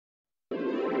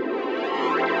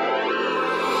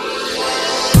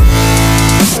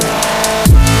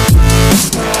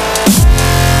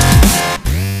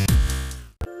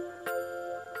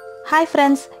Hi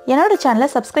friends, என்னோட சேனலை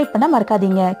subscribe பண்ண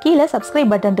மறக்காதீங்க. கீழே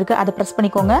சப்ஸ்கிரைப் பட்டன் இருக்கு, அதை பிரஸ்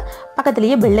பண்ணிக்கோங்க.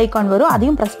 பக்கத்துலயே பெல் ஐகான் வரும்,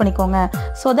 அதையும் பிரஸ் பண்ணிக்கோங்க.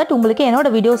 so that உங்களுக்கு என்னோட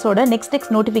வீடியோஸோட next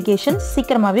notification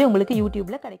சீக்கிரமாவே உங்களுக்கு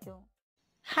YouTubeல கிடைக்கும்.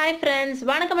 Hi friends,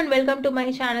 welcome and welcome to my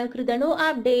channel Kridanu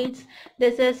Updates.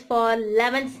 This is for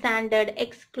 11th standard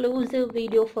exclusive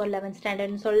video for 11th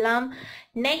standard சொல்லலாம்.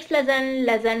 Next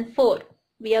lesson 4.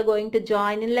 We are going to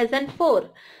join in lesson 4.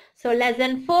 So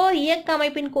lesson 4 இயக்க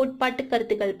அமைப்பின் கோட்பாட்டு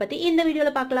கருத்துக்கள் பத்தி இந்த வீடியோல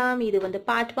பார்க்கலாம். இது வந்து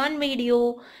part 1 video.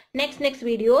 next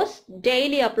videos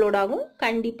daily upload ஆகும்.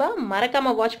 கண்டிப்பா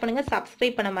மறக்காம வாட்ச் பண்ணுங்க.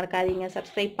 சப்ஸ்கிரைப் பண்ண மறக்காதீங்க.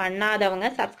 சப்ஸ்கிரைப் பண்ணாதவங்க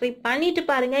சப்ஸ்கிரைப் பண்ணிட்டு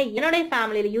பாருங்க. என்னோட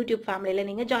ஃபேமிலியில யூடியூப் ஃபேமிலியில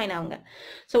நீங்க ஜாயின் ஆகுங்க.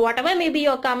 So whatever may be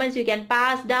your comments you can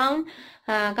pass down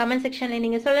comment sectionல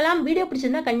நீங்க சொல்லலாம். வீடியோ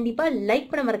பிடிச்சிருந்தா கண்டிப்பா லைக்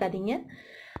பண்ண மறக்காதீங்க.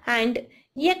 and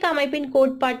இயக்க அமைப்பின்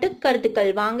கோட்பாட்டு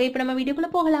கருத்துக்கள் வாங்க இப்ப நம்ம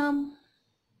வீடியோக்குள்ள போகலாம்.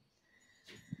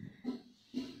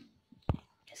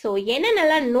 ஸோ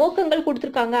என்னென்னலாம் நோக்கங்கள்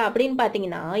கொடுத்துருக்காங்க அப்படின்னு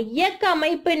பார்த்தீங்கன்னா, இயக்க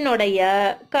அமைப்பினுடைய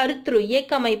கருத்துரு,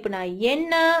 இயக்க அமைப்புனா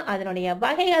என்ன, அதனுடைய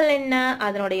வகைகள் என்ன,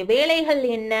 அதனுடைய வேலைகள்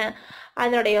என்ன,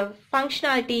 அதனுடைய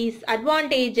ஃபங்க்ஷனாலிட்டிஸ்,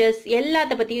 அட்வான்டேஜஸ்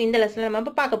எல்லாத்த பற்றியும் இந்த லெசனில்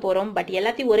நம்ம பார்க்க போகிறோம். பட்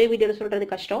எல்லாத்தையும் ஒரே வீடியோவில் சொல்கிறது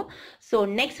கஷ்டம். ஸோ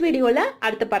நெக்ஸ்ட் வீடியோவில்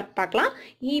அடுத்த பார்ட் பார்க்கலாம்.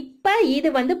 இப்போ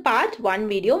இது வந்து பார்ட் 1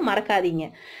 வீடியோ, மறக்காதீங்க.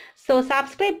 ஸோ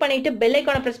சப்ஸ்கிரைப் பண்ணிவிட்டு பெல்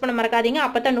ஐக்கானை ப்ரெஸ் பண்ண மறக்காதீங்க.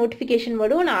 அப்போ தான் நோட்டிஃபிகேஷன்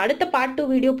வரும். நான் அடுத்த பார்ட் 2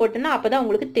 வீடியோ போட்டேன்னா அப்போ தான்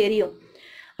உங்களுக்கு தெரியும்.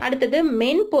 அடுத்தது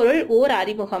மென்பொருள் ஓர்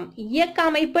அறிமுகம். இயக்க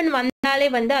அமைப்புன்னு வந்தாலே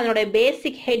வந்து அதனுடைய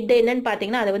பேசிக் ஹெட் என்னன்னு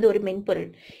பாத்தீங்கன்னா அது வந்து ஒரு மென்பொருள்.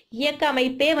 இயக்க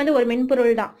அமைப்பே வந்து ஒரு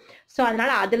மென்பொருள் தான். ஸோ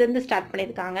அதனால அதுல இருந்து ஸ்டார்ட்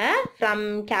பண்ணியிருக்காங்க. ஃப்ரம்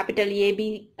கேபிட்டல் ஏபி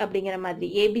அப்படிங்கிற மாதிரி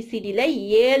ஏபிசிடில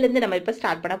ஏல இருந்து நம்ம இப்ப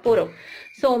ஸ்டார்ட் பண்ண போறோம்.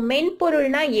 ஸோ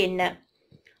மென்பொருள்னா என்ன?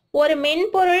 ஒரு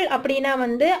மென்பொருள் அப்படின்னா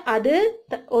வந்து அது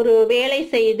ஒரு வேலை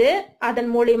செய்து அதன்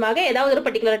மூலியமாக ஏதாவது ஒரு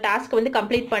பர்டிகுலர் டாஸ்க் வந்து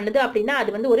கம்ப்ளீட் பண்ணுது அப்படின்னா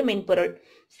அது வந்து ஒரு மென்பொருள்.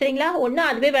 சரிங்களா? ஒன்று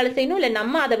அதுவே வேலை செய்யணும், இல்லை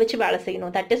நம்ம அதை வச்சு வேலை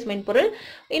செய்யணும். தட் இஸ் மென்பொருள்.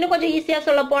 இன்னும் கொஞ்சம் ஈஸியாக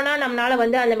சொல்ல போனால் நம்மளால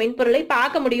வந்து அந்த மென்பொருளை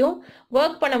பார்க்க முடியும்,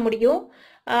 ஒர்க் பண்ண முடியும்.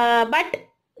 பட்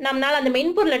நம்மளால அந்த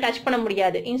மென்பொருளை டச் பண்ண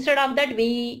முடியாது. Instead of that we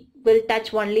will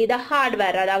touch only the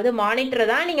hardware. அதாவது மானிட்டரை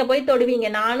தான் நீங்கள் போய் தொடுவீங்க.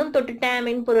 நானும் தொட்டுட்டேன்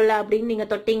மென்பொருளை அப்படின்னு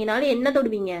நீங்கள் தொட்டீங்கனாலும் என்ன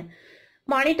தொடுவீங்க?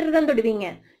 மானிட்டர் தான் தொடுவீங்க.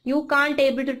 You can't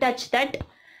able to touch that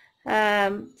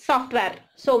software.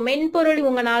 So மென்பொருள்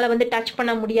உங்களால் வந்து டச்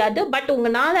பண்ண முடியாது. பட்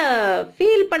உங்களால்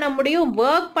ஃபீல் பண்ண முடியும்,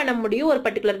 ஒர்க் பண்ண முடியும், ஒரு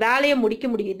பர்டிகுலர் வேலையை முடிக்க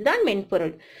முடியும். இதுதான்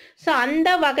மென்பொருள். ஸோ அந்த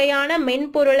வகையான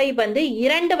மென்பொருளை வந்து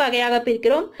 2 வகையாக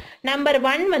பிரிக்கிறோம். நம்பர்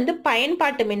 1 வந்து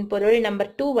பயன்பாட்டு மென்பொருள், நம்பர்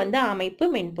 2 வந்து அமைப்பு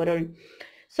மென்பொருள்.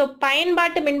 ஸோ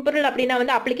பயன்பாட்டு மென்பொருள் அப்படின்னா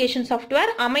வந்து அப்ளிகேஷன்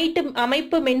சாஃப்ட்வேர்,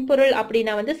 அமைப்பு மென்பொருள்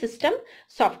அப்படின்னா வந்து சிஸ்டம்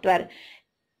சாஃப்ட்வேர்.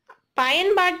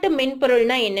 பயன்பாட்டு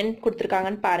மென்பொருள்னா என்னன்னு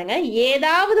கொடுத்துருக்காங்கன்னு பாருங்க.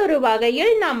 ஏதாவது ஒரு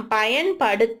வகையில் நாம்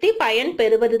பயன்படுத்தி பயன்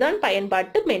பெறுவதுதான்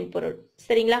பயன்பாட்டு மென்பொருள்.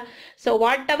 சரிங்களா? So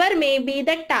what ever may be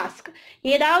the task,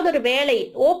 ஏதாவது ஒரு வேலை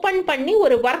ஓபன் பண்ணி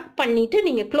ஒரு ஒர்க் பண்ணிட்டு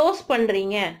நீங்க க்ளோஸ்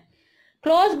பண்றீங்க,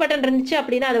 க்ளோஸ் பட்டன் இருந்துச்சு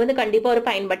அப்படின்னா அது வந்து கண்டிப்பா ஒரு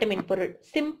பயன்பாட்டு மென்பொருள்.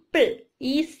 சிம்பிள்,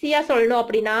 ஈஸியா சொல்லணும்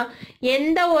அப்படின்னா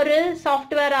எந்த ஒரு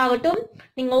சாஃப்ட்வேர் ஆகட்டும்,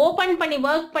 நீங்க ஓபன் பண்ணி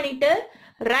ஒர்க் பண்ணிட்டு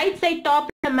ரைட் சைட்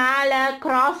டாப்ல மேல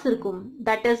கிராஸ் இருக்கும்,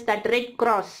 that is that red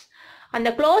cross. அந்த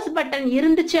க்ளோஸ் பட்டன்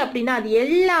இருந்துச்சு அப்படின்னா அது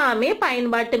எல்லாமே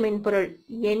பயன்பாட்டு மென்பொருள்.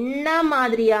 என்ன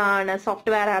மாதிரியான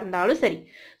சாஃப்ட்வேரா இருந்தாலும் சரி,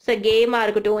 ஸோ கேமா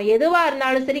இருக்கட்டும், எதுவா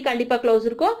இருந்தாலும் சரி, கண்டிப்பா க்ளோஸ்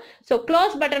இருக்கும். ஸோ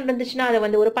க்ளோஸ் பட்டன் இருந்துச்சுன்னா அது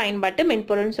வந்து ஒரு பயன்பாட்டு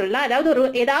மென்பொருள்னு சொல்லலாம்.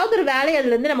 ஏதாவது ஒரு வேலை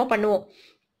அதுல இருந்து நம்ம பண்ணுவோம்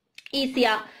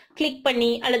ஈஸியா கிளிக் பண்ணி,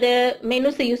 அல்லது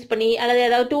மெனுஸை யூஸ் பண்ணி, அல்லது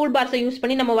ஏதாவது டூல் பார்ஸை யூஸ்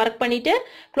பண்ணி நம்ம ஒர்க் பண்ணிட்டு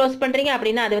க்ளோஸ் பண்றீங்க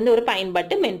அப்படின்னா அது வந்து ஒரு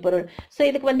பயன்பாட்டு மென்பொருள். ஸோ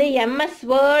இதுக்கு வந்து எம்எஸ்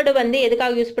வேர்டு வந்து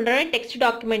எதுக்காக யூஸ் பண்றோம்னா டெக்ஸ்ட்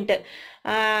டாக்குமெண்ட்.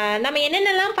 நம்ம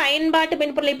என்னென்னலாம் பயன்பாட்டு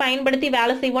மென்பொருளை பயன்படுத்தி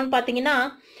வேலை செய்வோம்னு பார்த்தீங்கன்னா,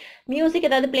 மியூசிக்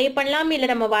ஏதாவது பிளே பண்ணலாம், இல்லை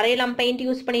நம்ம வரையலாம் பெயிண்ட்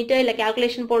யூஸ் பண்ணிட்டு, இல்லை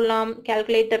கால்குலேஷன் போடலாம்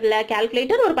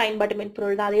கால்குலேட்டர் ஒரு பயன்பாட்டு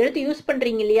மென்பொருள் தான். அதை எடுத்து யூஸ்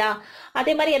பண்றீங்க இல்லையா?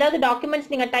 அதே மாதிரி ஏதாவது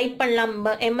டாக்குமெண்ட்ஸ் நீங்க டைப் பண்ணலாம்,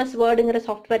 எம்எஸ் வேர்டுங்கிற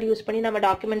சாஃப்ட்வேர் யூஸ் பண்ணி நம்ம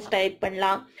டாக்குமெண்ட்ஸ் டைப்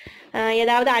பண்ணலாம்,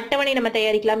 ஏதாவது அட்டவணை நம்ம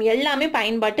தயாரிக்கலாம், எல்லாமே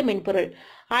பயன்பாட்டு மென்பொருள்.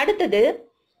 அடுத்தது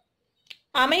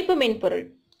அமைப்பு மென்பொருள்.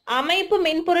 அமைப்பு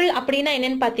மென்பொருள் அப்படின்னா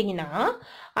என்னன்னு பாத்தீங்கன்னா,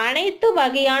 அனைத்து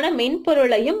வகையான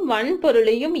மென்பொருளையும்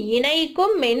வன்பொருளையும்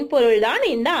இணைக்கும் மென்பொருள் தான்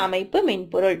இந்த அமைப்பு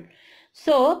மென்பொருள்.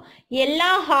 ஸோ எல்லா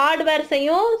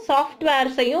ஹார்ட்வேர்ஸையும்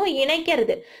சாஃப்ட்வேர்ஸையும்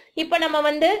இணைக்கிறது. இப்போ நம்ம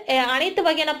வந்து அனைத்து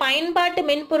வகையான பயன்பாட்டு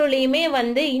மென்பொருளையுமே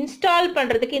வந்து இன்ஸ்டால்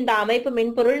பண்றதுக்கு இந்த அமைப்பு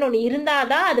மென்பொருள் ஒன்று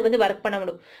இருந்தாதான் அது வந்து ஒர்க் பண்ண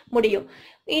முடியும்.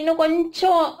 இன்னும்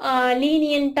கொஞ்சம்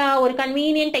லீனியண்டா ஒரு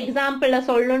கன்வீனியன்ட் எக்ஸாம்பிள்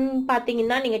சொல்லணும்னு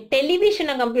பார்த்தீங்கன்னா, நீங்க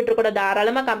டெலிவிஷனை கம்ப்யூட்டர் கூட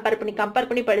தாராளமாக கம்பேர்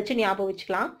பண்ணி படிச்சு ஞாபகம்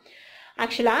வச்சுக்கலாம்.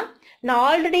 ஆக்சுவலா நான்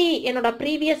ஆல்ரெடி என்னோட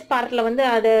ப்ரீவியஸ் பார்ட்ல வந்து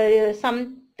அது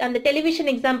அந்த டெலிவிஷன்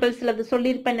எக்ஸாம்பிள்ஸ்ல அது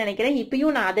சொல்லியிருப்பேன்னு நினைக்கிறேன்.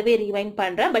 இப்பயும் நான் அதவே ரிவைண்ட்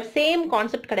பண்றேன். பட் சேம்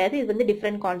கான்செப்ட் கிடையாது, இது வந்து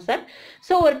டிஃப்ரெண்ட் கான்செப்ட்.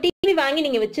 ஸோ ஒரு டிவி வாங்கி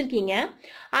நீங்க வச்சிருக்கீங்க,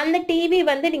 அந்த டிவி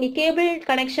வந்து நீங்க கேபிள்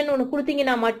கனெக்ஷன் ஒன்று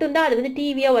கொடுத்தீங்கன்னா மட்டும்தான் அது வந்து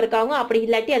டிவியா ஒர்க் ஆகும். அப்படி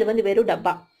இல்லாட்டி அது வந்து வெறும்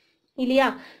டப்பா இல்லையா?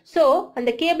 ஸோ அந்த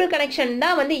கேபிள் கனெக்ஷன்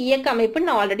தான் வந்து இயக்க அமைப்புன்னு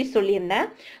நான் ஆல்ரெடி சொல்லியிருந்தேன்.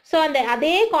 ஸோ அந்த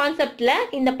அதே கான்செப்ட்ல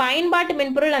இந்த பயன்பாட்டு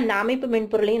மென்பொருள், அந்த அமைப்பு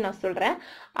மென்பொருளையும் நான் சொல்றேன்.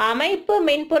 அமைப்பு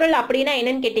மென்பொருள் அப்படின்னா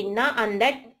என்னன்னு கேட்டீங்கன்னா,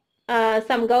 அந்த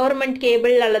சம் கவர்மெண்ட்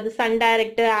கேபிள் அல்லது சன்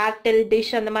டைரக்ட், ஏர்டெல்,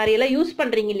 டிஷ் அந்த மாதிரி எல்லாம் யூஸ்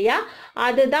பண்றீங்க இல்லையா,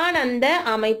 அதுதான் அந்த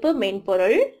அமைப்பு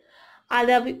மென்பொருள்.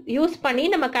 அதை யூஸ் பண்ணி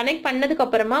நம்ம கனெக்ட் பண்ணதுக்கு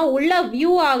அப்புறமா உள்ள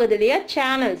வியூ ஆகுது இல்லையா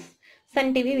channels,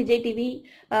 Sun TV, Vijay TV,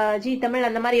 G Tamil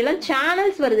அந்த மாதிரி எல்லாம்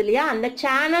சேனல்ஸ் வருது இல்லையா, அந்த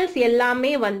சேனல்ஸ்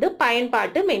எல்லாமே வந்து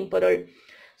பயன்பாட்டு மென்பொருள்.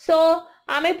 ஸோ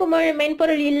அமைப்பு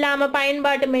மென்பொருள் இல்லாம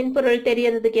பயன்பாட்டு மென்பொருள்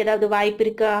தெரியறதுக்கு ஏதாவது வாய்ப்பு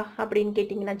இருக்கா அப்படின்னு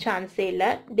கேட்டீங்கன்னா சான்ஸே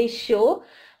இல்லை. டிஷ்ஷோ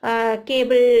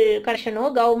கேபிள் கனெக்ஷனோ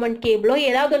கவர்மெண்ட் கேபிளோ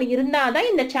ஏதாவது ஒன்று இருந்தாதான்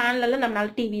இந்த சேனல்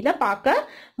நம்மளால டிவியில பார்க்க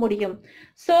முடியும்.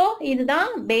 ஸோ இதுதான்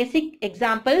பேசிக்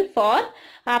example for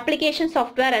application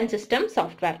software and system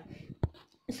software.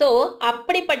 So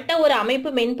அப்படிப்பட்ட ஒரு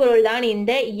அமைப்பு மென்பொருள் தான்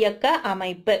இந்த இயக்க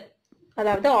அமைப்பு,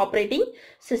 அதாவது ஆப்ரேட்டிங்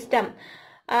சிஸ்டம்.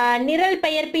 நிரல்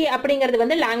பெயர்ப்பி அப்படிங்கிறது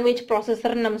வந்து லாங்குவேஜ்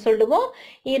ப்ராசஸர்னு நம்ம சொல்லுவோம்.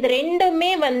 இது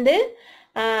ரெண்டுமே வந்து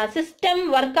சிஸ்டம்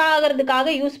ஒர்க்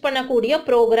ஆகிறதுக்காக யூஸ் பண்ணக்கூடிய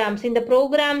ப்ரோக்ராம்ஸ். இந்த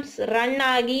ப்ரோக்ராம்ஸ் ரன்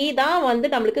ஆகி தான் வந்து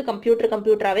நம்மளுக்கு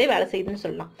கம்ப்யூட்டராகவே வேலை செய்யுதுன்னு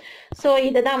சொல்லலாம். ஸோ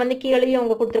இதை தான் வந்து கீழே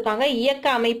அவங்க கொடுத்துருக்காங்க. இயக்க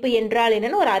அமைப்பு என்றால்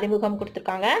என்னன்னு ஒரு அறிமுகம்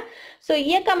கொடுத்துருக்காங்க. ஸோ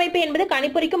இயக்க அமைப்பு என்பது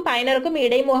கணிப்பொறிக்கும் பயனருக்கும்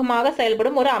இடைமுகமாக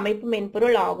செயல்படும் ஒரு அமைப்பு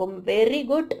மென்பொருள் ஆகும். Very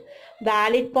good,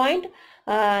 valid point.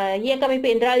 இயக்கமைப்பு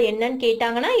என்றால் என்னன்னு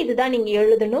கேட்டாங்கன்னா இதுதான் நீங்க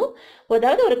எழுதணும்.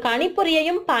 அதாவது ஒரு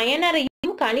கணிப்பொறியையும் பயனரையும்,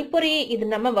 கணிப்பொறி இது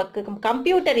நம்ம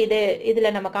கம்ப்யூட்டர்,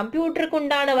 இதுல நம்ம கம்ப்யூட்டருக்கு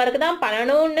உண்டான ஒர்க் தான்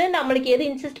பண்ணணும்னு நம்மளுக்கு எது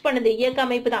இன்சிஸ்ட் பண்ணுது, இயக்க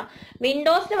அமைப்பு தான்.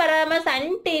 விண்டோஸ்ல வராம சன்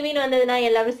டிவின்னு வந்ததுன்னா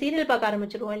எல்லாரும் சீரியல் பார்க்க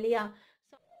ஆரம்பிச்சிருவோம் இல்லையா?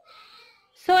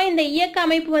 ஸோ இந்த இயக்க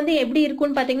அமைப்பு வந்து எப்படி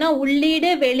இருக்கும்னு பார்த்தீங்கன்னா,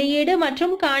 உள்ளீடு, வெளியீடு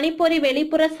மற்றும் கணிப்பொறி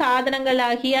வெளிப்புற சாதனங்கள்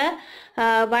ஆகிய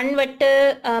வன்வட்டு,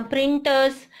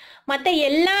 பிரிண்டர்ஸ், மற்ற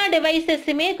எல்லா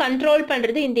டிவைசஸுமே கண்ட்ரோல்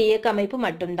பண்றது இந்த இயக்க அமைப்பு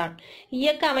மட்டும்தான்.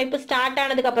 இயக்க அமைப்பு ஸ்டார்ட்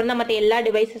ஆனதுக்கு அப்புறம் தான் மற்ற எல்லா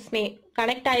டிவைசஸுமே,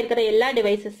 கனெக்ட் ஆயிருக்கிற எல்லா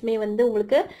டிவைசஸுமே வந்து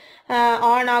உங்களுக்கு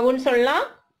ஆன் ஆகும்னு சொல்லலாம்.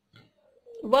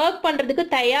 ஒர்க் பண்றதுக்கு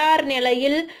தயார்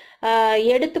நிலையில்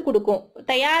எடுத்து கொடுக்கும்,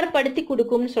 தயார்படுத்தி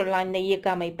கொடுக்கும்னு சொல்லலாம் இந்த இயக்க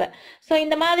அமைப்பை. ஸோ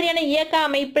இந்த மாதிரியான இயக்க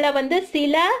அமைப்புல வந்து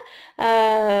சில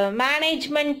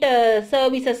மேனேஜ்மெண்ட்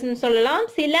சர்வீசஸ்ன்னு சொல்லலாம்,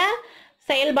 சில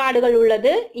செயல்பாடுகள்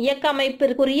உள்ளது. இயக்க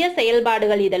அமைப்பிற்குரிய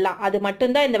செயல்பாடுகள் இதெல்லாம், அது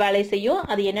மட்டும்தான் இந்த வேலை செய்யும்.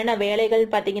 அது என்னென்ன வேலைகள்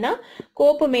பார்த்தீங்கன்னா,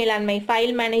 கோப்பு மேலாண்மை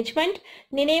ஃபைல் மேனேஜ்மெண்ட்,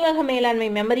 நினைவக மேலாண்மை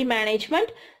மெமரி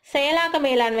மேனேஜ்மெண்ட், செயலாக்க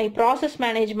மேலாண்மை ப்ராசஸ்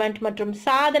மேனேஜ்மெண்ட் மற்றும்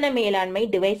சாதன மேலாண்மை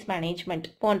டிவைஸ் மேனேஜ்மெண்ட்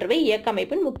போன்றவை இயக்க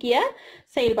அமைப்பின் முக்கிய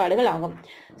செயல்பாடுகள் ஆகும்.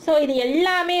 ஸோ இது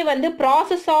எல்லாமே வந்து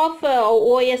ப்ராசஸ் ஆஃப்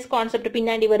ஓஎஸ் கான்செப்ட்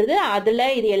பின்னாடி வருது. அதில்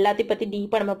இது எல்லாத்தையும் பற்றி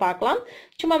டீப்பாக நம்ம பார்க்கலாம்.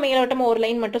 சும்மா மேலோட்டமாக ஒரு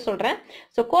லைன் மட்டும் சொல்கிறேன்.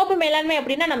 ஸோ கோப்பு மேலாண்மை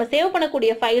அப்படின்னா நம்ம சேவ்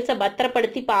பண்ணக்கூடிய ஃபைல்ஸை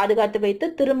பத்திரப்படுத்தி பாதுகாத்து வைத்து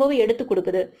திரும்பவும் எடுத்து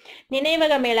கொடுக்குது.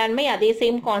 நினைவக மேலாண்மை அதே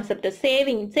சேம் கான்செப்ட்,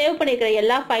 சேவ் பண்ணியிருக்கிற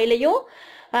எல்லா ஃபைலையும்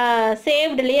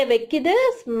சேவ்டுலேயே வைக்குது,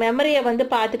 மெமரியை வந்து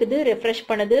பார்த்துக்குது, ரெஃப்ரெஷ்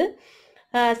பண்ணுது.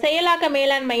 செயலாக்க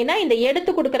மேலாண்மைனா இந்த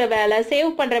எடுத்து கொடுக்குற வேலை,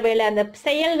 சேவ் பண்ற வேலை, அந்த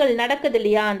செயல்கள் நடக்குது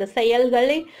இல்லையா, அந்த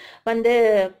செயல்களை வந்து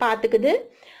பார்த்துக்குது.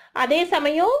 அதே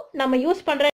சமயம் நம்ம யூஸ்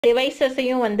பண்ற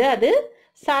டிவைசஸையும் வந்து அது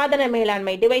சாதன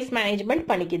மேலாண்மை டிவைஸ் மேனேஜ்மெண்ட்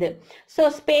பண்ணிக்குது. ஸோ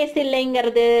ஸ்பேஸ்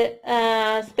இல்லைங்கிறது,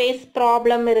 ஸ்பேஸ்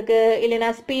ப்ராப்ளம் இருக்கு,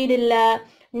 இல்லைன்னா ஸ்பீட் இல்லை,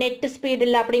 நெட் ஸ்பீட்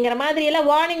இல்லை அப்படிங்கிற மாதிரி எல்லாம்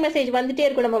வார்னிங் மெசேஜ் வந்துட்டே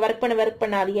இருக்கும் நம்ம ஒர்க்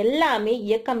பண்ண. அது எல்லாமே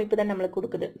இயக்க அமைப்பு தான் நம்மளுக்கு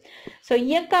கொடுக்குது. ஸோ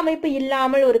இயக்க அமைப்பு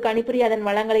இல்லாமல் ஒரு கணிப்பொறி அதன்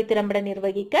வளங்களை திறம்பட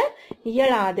நிர்வகிக்க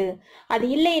இயலாது. அது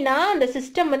இல்லைன்னா அந்த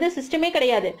சிஸ்டம் வந்து சிஸ்டமே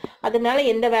கிடையாது, அதனால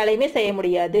எந்த வேலையுமே செய்ய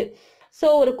முடியாது. ஸோ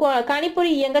ஒரு கணிப்பொறி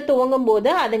இயங்க துவங்கும் போது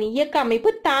அதன் இயக்க அமைப்பு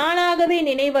தானாகவே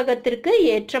நினைவகத்திற்கு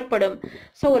ஏற்றப்படும்.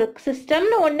 ஸோ ஒரு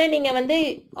சிஸ்டம்னு ஒன்று நீங்க வந்து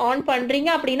ஆன்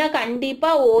பண்றீங்க அப்படின்னா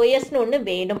கண்டிப்பா ஓஎஸ்ன்னு ஒன்று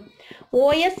வேணும்.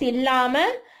 ஓஎஸ் இல்லாம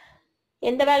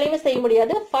எந்த வேலையுமே செய்ய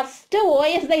முடியாது. ஃபர்ஸ்ட்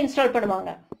ஓஎஸ் தான் இன்ஸ்டால்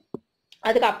பண்ணுவாங்க,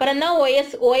 அதுக்கு அப்புறம் தான்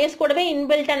ஓஎஸ் கூடவே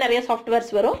இன்பில்ட்டா நிறைய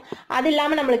சாஃப்ட்வேர்ஸ் வரும். அது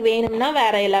இல்லாம நம்மளுக்கு வேணும்னா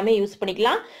வேற எல்லாமே யூஸ்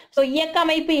பண்ணிக்கலாம். ஸோ இயக்க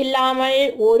அமைப்பு இல்லாமல்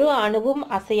ஒரு அணுவும்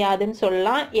அசையாதுன்னு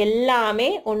சொல்லலாம். எல்லாமே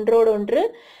ஒன்றோடு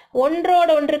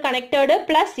ஒன்று கனெக்டடு,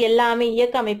 பிளஸ் எல்லாமே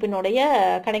இயக்க அமைப்பினுடைய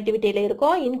கனெக்டிவிட்டியில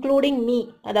இருக்கும். இன்க்ளூடிங் மீ,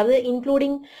 அதாவது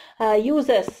இன்க்ளூடிங்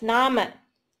யூசர்ஸ்,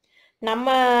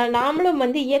 நாமளும்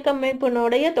வந்து இயக்க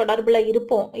அமைப்பினுடைய தொடர்புல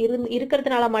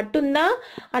இருக்கிறதுனால மட்டும்தான்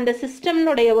அந்த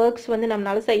சிஸ்டம்னுடைய ஒர்க்ஸ் வந்து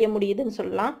நம்மளால செய்ய முடியுதுன்னு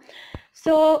சொல்லலாம்.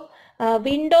 So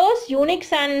Windows,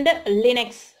 Unix and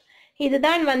Linux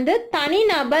இதுதான் வந்து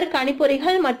தனிநபர்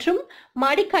கணிப்பொறிகள் மற்றும்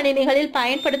மடிக்கணினிகளில்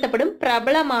பயன்படுத்தப்படும்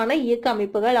பிரபலமான இயக்க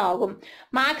அமைப்புகள் ஆகும்.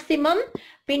 மேக்சிமம்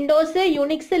விண்டோஸ்,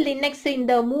 யூனிக்ஸ், லினக்ஸ்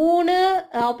இந்த 3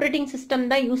 ஆப்ரேட்டிங் சிஸ்டம்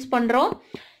தான் யூஸ் பண்றோம்.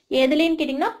 எதுலன்னு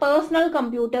கேட்டீங்கன்னா பர்சனல்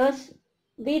கம்ப்யூட்டர்ஸ்,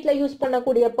 வீட்டில் யூஸ்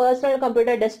பண்ணக்கூடிய பர்சனல்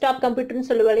கம்ப்யூட்டர், டெஸ்க்டாப் கம்ப்யூட்டர்னு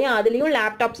சொல்லுவாங்க, அதுலேயும்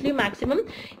லேப்டாப்ஸ்லையும் மேக்ஸிமம்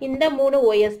இந்த 3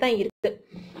 OS தான் இருக்கு.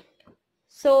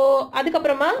 ஸோ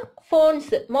அதுக்கப்புறமா ஃபோன்ஸ்,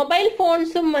 மொபைல்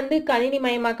ஃபோன்ஸும் வந்து கணினி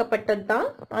மயமாக்கப்பட்டது தான்.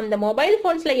 அந்த மொபைல்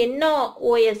ஃபோன்ஸில் என்ன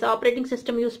ஓஎஸ் ஆப்ரேட்டிங்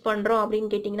சிஸ்டம் யூஸ் பண்ணுறோம்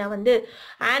அப்படின்னு கேட்டிங்கன்னா வந்து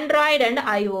ஆண்ட்ராய்டு அண்ட்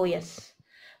iOS.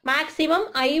 மேக்ஸிமம்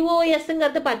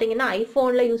iOSங்கிறது பார்த்தீங்கன்னா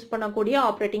ஐஃபோனில் யூஸ் பண்ணக்கூடிய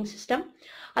ஆப்ரேட்டிங் சிஸ்டம்.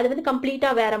 அது வந்து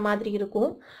கம்ப்ளீட்டாக வேற மாதிரி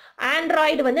இருக்கும்.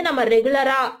 ஆண்ட்ராய்டு வந்து நம்ம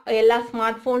ரெகுலராக எல்லா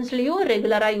ஸ்மார்ட் ஃபோன்ஸ்லேயும்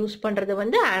ரெகுலராக யூஸ் பண்ணுறது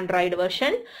வந்து ஆண்ட்ராய்டு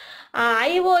வெர்ஷன்.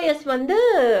 iOS வந்து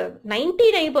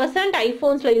 99%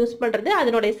 ஐஃபோன்ஸில் யூஸ் பண்ணுறது.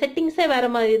 அதனுடைய செட்டிங்ஸே வேறு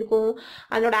மாதிரி இருக்கும்,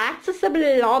 அதனோட ஆக்சசபிள்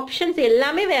ஆப்ஷன்ஸ்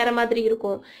எல்லாமே வேறு மாதிரி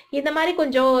இருக்கும். இந்த மாதிரி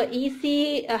கொஞ்சம் ஈஸி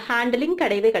ஹேண்டிலிங்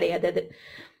கிடையவே கிடையாது அது.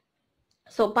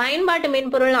 ஸோ பயன்பாட்டு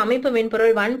மென்பொருள், அமைப்பு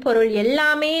மென்பொருள், வன்பொருள்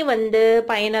எல்லாமே வந்து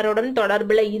பயனருடன்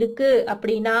தொடர்பில் இருக்குது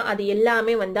அப்படின்னா அது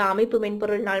எல்லாமே வந்து அமைப்பு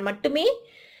மென்பொருள்னால் மட்டுமே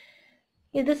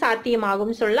இது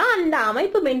சாத்தியமாகும் சொல்லலாம். அந்த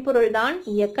அமைப்பு மென்பொருள் தான்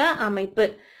இயக்க அமைப்பு.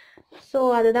 ஸோ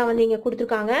அதுதான் வந்து இங்கே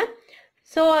கொடுத்துருக்காங்க.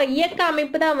 ஸோ இயக்க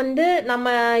அமைப்பு தான் வந்து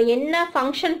நம்ம என்ன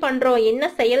ஃபங்க்ஷன் பண்ணுறோம், என்ன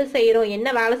செயல் செய்கிறோம்,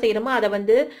 என்ன வேலை செய்கிறோமோ அதை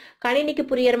வந்து கணினிக்கு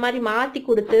புரியிற மாதிரி மாற்றி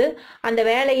கொடுத்து அந்த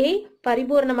வேலையை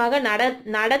பரிபூர்ணமாக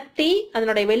நடத்தி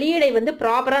அதனுடைய வெளியீடை வந்து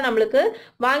ப்ராப்பராக நம்மளுக்கு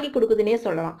வாங்கி கொடுக்குதுன்னே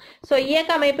சொல்லலாம். ஸோ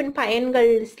இயக்க அமைப்பின் பயன்கள்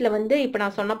லிஸ்ட்டில் வந்து இப்போ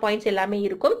நான் சொன்ன பாயிண்ட்ஸ் எல்லாமே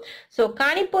இருக்கும். ஸோ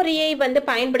கணிப்பொறியை வந்து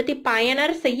பயன்படுத்தி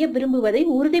பயனர் செய்ய விரும்புவதை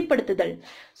உறுதிப்படுத்துதல்.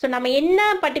 ஸோ நம்ம என்ன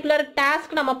பர்டிகுலர்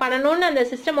டாஸ்க் நம்ம பண்ணணும்னு அந்த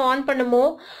சிஸ்டம் ஆன் பண்ணுமோ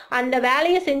அந்த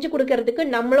வேலையை செஞ்சு கொடுக்கறதுக்கு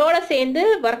நம்மளோட சேர்ந்து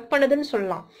ஒர்க் பண்ணுதுன்னு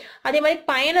சொல்லலாம். அதே மாதிரி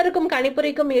பயனருக்கும்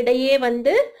கணிப்பொறிக்கும் இடையே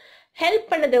வந்து ஹெல்ப்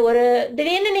பண்ணுது. ஒரு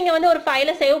திடீர்னு நீங்க வந்து ஒரு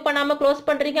ஃபைலை சேவ் பண்ணாம க்ளோஸ்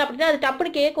பண்றீங்க அப்படின்னா அது டப்புனு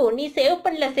கேட்கும், நீ சேவ்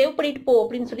பண்ணல, சேவ் பண்ணிட்டு போ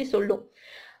அப்படின்னு சொல்லும்.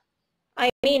 ஐ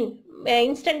மீன்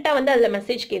இன்ஸ்டன்டா வந்து அதுல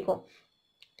மெசேஜ் கேட்கும்,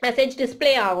 மெசேஜ்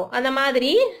டிஸ்பிளே ஆகும். அந்த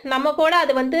மாதிரி நம்ம கூட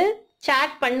அது வந்து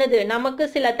சாட் பண்ணுது, நமக்கு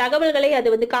சில தகவல்களை அது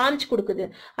வந்து காமிச்சு கொடுக்குது.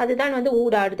 அதுதான் வந்து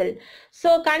ஊடாடுதல். ஸோ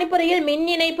கணிப்பொறியில் மின்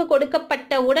இணைப்பு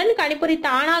கொடுக்கப்பட்டவுடன் கணிப்பொறி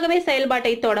தானாகவே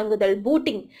செயல்பாட்டை தொடங்குதல்,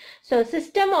 பூட்டிங். ஸோ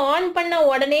சிஸ்டம் ஆன் பண்ண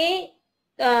உடனே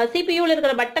சிபியூல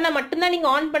இருக்கிற பட்டனை மட்டும்தான் நீங்க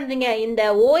ஆன் பண்றீங்க. இந்த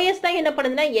ஓஎஸ் தான் என்ன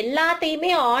பண்ணுதுன்னா எல்லாத்தையுமே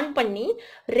ஆன் பண்ணி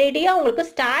ரெடியா உங்களுக்கு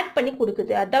ஸ்டார்ட் பண்ணி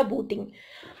கொடுக்குது. அதுதான் பூட்டிங்.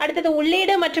 அடுத்தது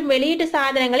உள்ளீடு மற்றும் வெளியீட்டு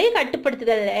சாதனங்களை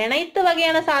கட்டுப்படுத்துதல். அனைத்து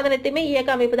வகையான சாதனத்தையுமே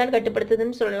இயக்க அமைப்பு தான்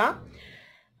கட்டுப்படுத்துதுன்னு சொல்லலாம்.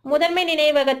 முதன்மை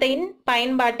நினைவகத்தின்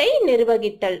பயன்பாட்டை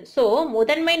நிர்வகித்தல். ஸோ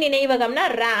முதன்மை நினைவகம்னா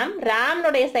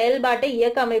ரேம்னுடைய செயல்பாட்டை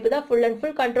இயக்க அமைப்பு தான் ஃபுல் அண்ட்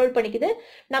ஃபுல் கண்ட்ரோல் பண்ணிக்குது.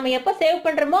 நம்ம எப்போ சேவ்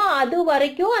பண்றோமோ அது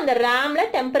வரைக்கும் அந்த ரேம்ல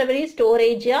டெம்பரவரி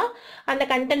ஸ்டோரேஜா அந்த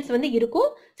கண்டென்ட்ஸ் வந்து இருக்கும்.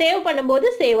 சேவ்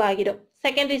பண்ணும்போது சேவ் ஆகிடும்,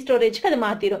 செகண்டரி ஸ்டோரேஜ்க்கு அது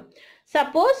மாத்திரும்.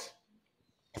 சப்போஸ்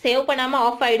சேவ் பண்ணாம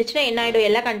ஆஃப் ஆயிடுச்சுன்னா என்ன ஆயிடும்,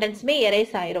 எல்லா கண்டென்ட்ஸுமே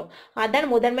எரேஸ் ஆயிரும். அதான்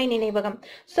முதன்மை நினைவகம்.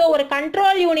 ஸோ ஒரு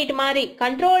கண்ட்ரோல் யூனிட் மாதிரி,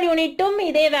 கண்ட்ரோல் யூனிட்டும்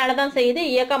இதே வேலை தான் செய்யுது,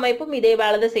 இயக்க அமைப்பும் இதே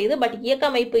வேலை தான் செய்யுது. பட் இயக்க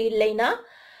அமைப்பு இல்லைன்னா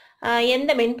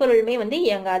எந்த மென்பொருளுமே வந்து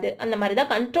இயங்காது. அந்த மாதிரி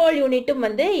தான் கண்ட்ரோல் யூனிட்டும்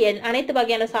வந்து அனைத்து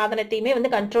வகையான சாதனத்தையுமே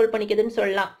வந்து கண்ட்ரோல் பண்ணிக்குதுன்னு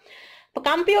சொல்லலாம். இப்போ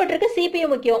கம்ப்யூட்டருக்கு சிபியு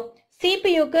முக்கியம்,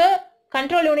 சிபியுக்கு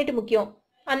கண்ட்ரோல் யூனிட் முக்கியம்.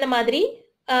 அந்த மாதிரி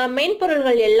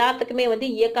மென்பொருள்கள் எல்லாத்துக்குமே வந்து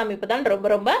இயக்க அமைப்பு தான் ரொம்ப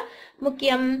ரொம்ப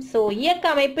முக்கியம். ஸோ இயக்க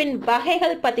அமைப்பின்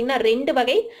வகைகள் பார்த்தீங்கன்னா 2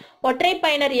 வகை, ஒற்றை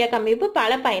பயனர் இயக்க அமைப்பு,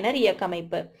 பல பயனர் இயக்க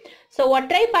அமைப்பு. ஸோ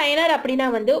ஒற்றை பயனர் அப்படின்னா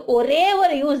வந்து ஒரே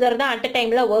ஒரு யூசர் தான் அட் அ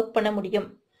டைம்ல ஒர்க் பண்ண முடியும்.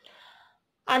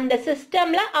 அந்த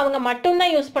சிஸ்டம்ல அவங்க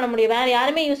மட்டும்தான் யூஸ் பண்ண முடியும், வேற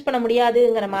யாருமே யூஸ் பண்ண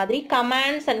முடியாதுங்கிற மாதிரி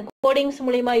கமாண்ட்ஸ் அண்ட் கோடிங்ஸ்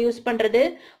மூலியமா யூஸ் பண்றது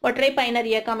ஒற்றை பயனர்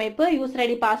இயக்க அமைப்பு. யூசர்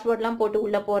ஐடி பாஸ்வேர்ட்லாம் போட்டு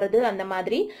உள்ள போறது அந்த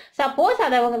மாதிரி. சப்போஸ்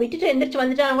அதை அவங்க விட்டுட்டு எந்திரிச்சு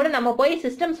வந்துட்டாலும் கூட நம்ம போய்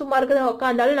சிஸ்டம் சும்மா இருக்குது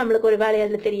உட்காந்தாலும் நம்மளுக்கு ஒரு வேலை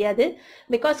அதுல தெரியாது.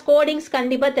 பிகாஸ் கோடிங்ஸ்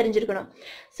கண்டிப்பா தெரிஞ்சிருக்கணும்.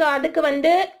 ஸோ அதுக்கு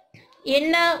வந்து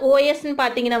என்ன ஓஎஸ்ன்னு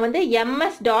பார்த்தீங்கன்னா வந்து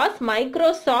MS-DOS,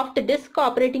 Microsoft disk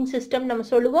operating system நம்ம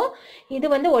சொல்லுவோம். இது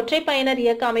வந்து ஒற்றை பயனர்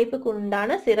இயக்க அமைப்புக்கு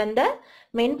உண்டான சிறந்த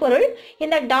மென்பொருள்.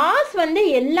 இந்த டாஸ் வந்து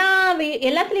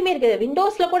எல்லாத்துலயுமே இருக்கு.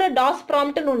 விண்டோஸ்ல கூட டாஸ்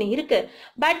ப்ராம்ப்ட்னு ஒன்று இருக்கு.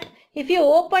 But if you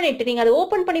open it, நீங்க அதை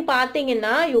ஓப்பன் பண்ணி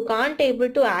பார்த்தீங்கன்னா you can't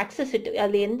able to access it.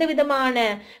 அது எந்த விதமான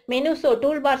மெனுஸோ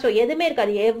டூல் பார்ஸோ எதுவுமே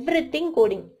இருக்காது, எவ்ரிதிங்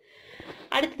கோடிங்.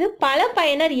 அடுத்தது பல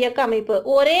பயனர் இயக்க அமைப்பு.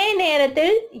 ஒரே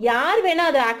நேரத்தில் யார் வேணா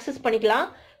அதை ஆக்சஸ் பண்ணிக்கலாம்,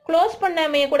 க்ளோஸ்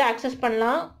பண்ணாமையே கூட ஆக்சஸ்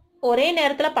பண்ணலாம். ஒரே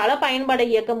நேரத்தில் பல பயன்பாடை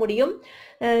இயக்க முடியும்.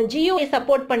 GUI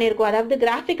சப்போர்ட் பண்ணியிருக்கும், அதாவது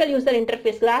graphical user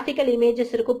interface, graphical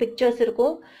images இருக்கும், பிக்சர்ஸ்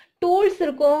இருக்கும், டூல்ஸ்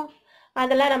இருக்கும்,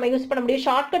 அதெல்லாம் நம்ம யூஸ் பண்ண முடியும்.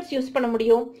 ஷார்ட்கட்ஸ் யூஸ் பண்ண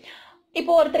முடியும்.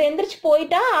 இப்போ ஒருத்தர் எந்திரிச்சு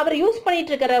போயிட்டா அவர் யூஸ்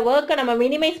பண்ணிட்டு இருக்கிற ஒர்க்கை நம்ம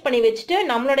மினிமைஸ் பண்ணி வச்சுட்டு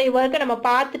நம்மளுடைய ஒர்க்கை நம்ம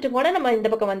பார்த்துட்டு கூட நம்ம இந்த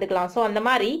பக்கம் வந்துக்கலாம். ஸோ அந்த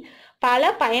மாதிரி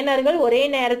பல பயனர்கள் ஒரே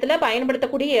நேரத்துல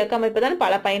பயன்படுத்தக்கூடிய இயக்க அமைப்பு தான்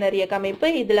பல பயனர் இயக்க அமைப்பு.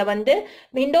 இதுல வந்து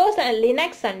Windows and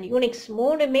Linux and Unix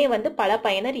மூணுமே வந்து பல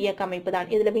பயனர் இயக்க அமைப்பு தான்.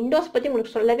 இதுல விண்டோஸ் பத்தி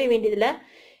உங்களுக்கு சொல்லவே வேண்டியதில்ல,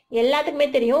 எல்லாத்துக்குமே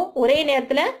தெரியும். ஒரே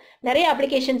நேரத்துல நிறைய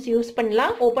அப்ளிகேஷன்ஸ் யூஸ்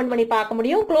பண்ணலாம், ஓபன் பண்ணி பார்க்க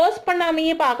முடியும், க்ளோஸ்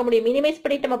பண்ணாமையே பார்க்க முடியும், மினிமைஸ்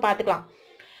பண்ணிட்டு நம்ம பார்த்துக்கலாம்.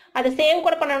 அதை சேவ்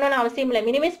கூட பண்ணணும்னு அவசியம் இல்லை,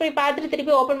 மினிமைஸ் பண்ணி பார்த்துட்டு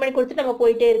திருப்பி ஓபன் பண்ணி கொடுத்துட்டு நம்ம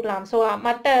போயிட்டே இருக்கலாம். ஸோ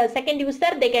மற்ற second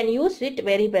user they can use it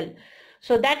very well.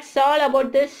 So that's all about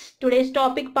this today's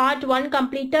topic. Part 1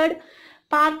 completed.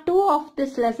 Part 2 of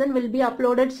this lesson will be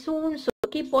uploaded soon. So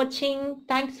keep watching.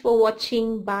 Thanks for watching.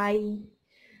 Bye.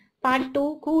 Part 2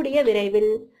 கூடிய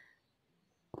விரைவில்.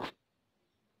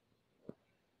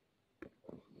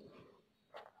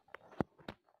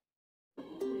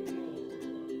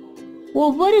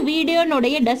 ஒவ்வொரு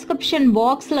வீடியோனுடைய description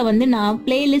பாக்ஸில் வந்து நான்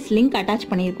playlist link attach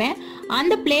பண்ணியிருப்பேன்.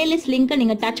 அந்த playlist லிங்கை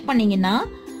நீங்கள் டச் பண்ணிங்கன்னா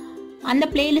அந்த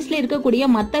பிளேலிஸ்ட்ல இருக்கக்கூடிய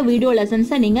மற்ற வீடியோ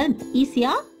லெசன்ஸை நீங்கள்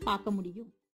ஈஸியாக பார்க்க முடியும்.